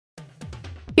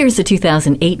Here's a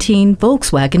 2018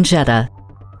 Volkswagen Jetta.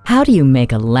 How do you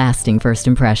make a lasting first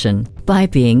impression? By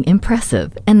being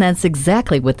impressive. And that's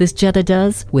exactly what this Jetta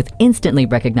does, with instantly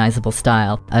recognizable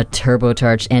style, a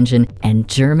turbocharged engine, and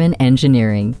German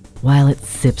engineering. While it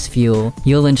sips fuel,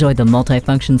 you'll enjoy the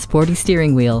multifunction sporty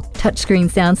steering wheel,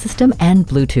 touchscreen sound system, and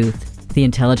Bluetooth. The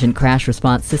intelligent crash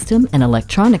response system and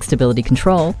electronic stability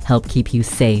control help keep you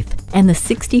safe. And the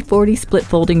 60/40 split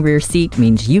folding rear seat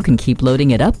means you can keep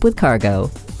loading it up with cargo.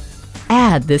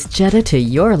 Add this Jetta to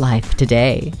your life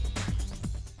today.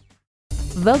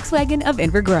 Volkswagen of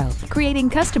Inver Grove, creating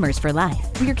customers for life.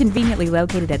 We are conveniently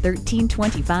located at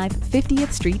 1325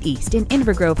 50th Street East in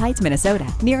Inver-Grove-Heights, Minnesota,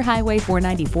 near Highway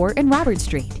 494 and Robert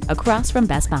Street, across from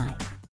Best Buy.